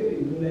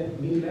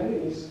complicated, deep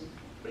learning is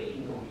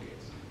pretty complicated.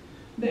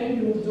 Then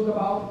you need to talk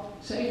about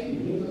safety. You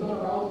need to talk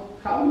about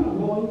how you are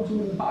going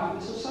to impact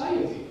the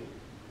society.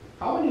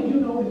 How many of you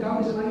know the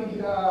Cambridge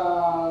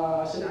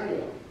Analytica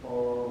scenario?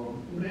 Or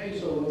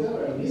Brace or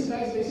whatever. These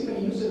guys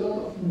basically use a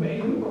lot of very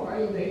good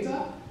profiling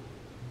data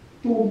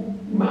to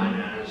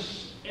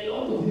manage a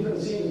lot of different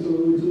things.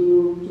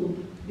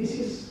 This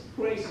is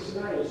crazy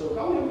scenario. So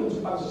how are we going to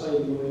impact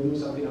society when we do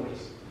something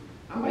amazing?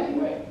 And by the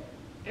way,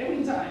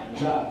 every time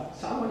that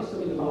someone is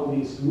talking about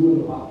these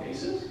good or bad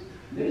cases,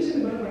 there is a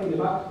developer in the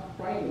back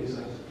writing these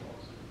kinds of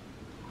codes.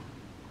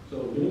 So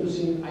you need to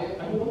see, do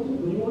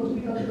you want to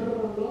become a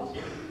developer or not?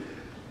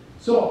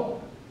 So,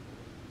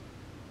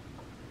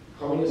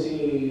 how many of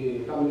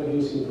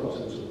you seen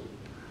Frozen 2?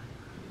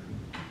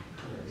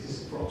 This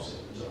is Frozen,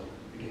 so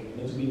again, you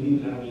need to be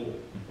deep learning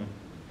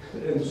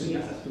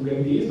enthusiasts to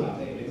get this, but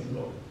hey, let's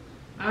go.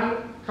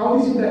 And how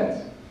is it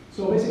that?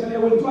 So basically, I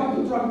will try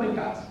to track my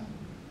cat.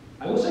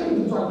 I was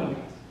trying to track my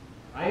cat.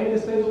 I am in the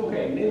stage of,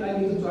 okay, then I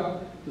need to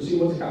track to see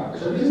what's happening.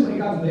 So this is my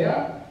cat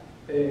there,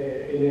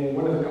 in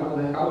one of the cameras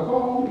I have at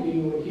home.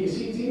 He's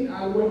sitting,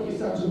 and when he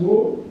starts to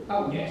move,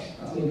 oh yes,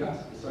 that's my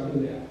cat. It's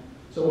tracking there.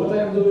 So what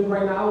I am doing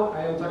right now,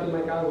 I am tracking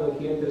my cat when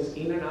he enters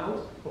in and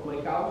out of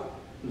my couch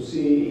to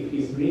see if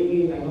he's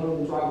bringing. I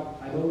can't track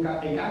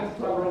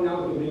right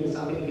now if he's bringing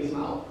something in his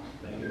mouth,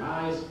 like a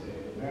mice,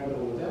 a bird,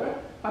 or whatever.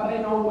 But I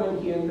know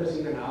when he enters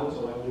in and out,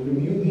 so I will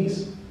review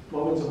these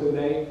moments of the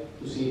day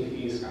to see if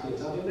he's having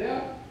something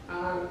there.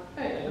 And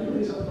hey, I can do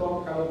this at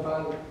home, having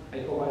fun.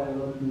 I hope I am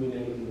not doing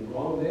anything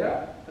wrong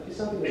there. But it's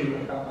something that you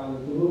can have fun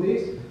to do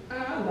this.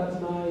 And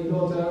that's my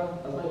daughter,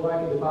 that's my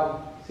wife in the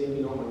back,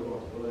 thinking, oh my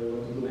God, what are we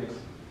going to do next?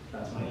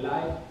 That's my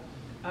life.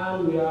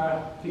 And we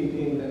are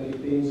 15 and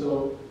 15,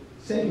 so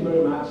thank you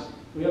very much.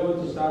 We are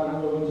going to start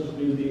and we're going to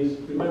split this.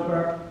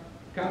 Remember,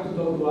 come to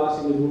talk to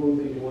us in the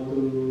booth if you want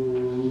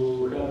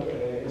to help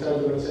inside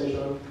the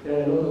organization. There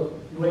are a lot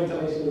of great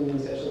amazing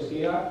sessions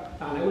here,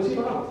 and I will see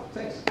you around.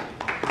 Thanks.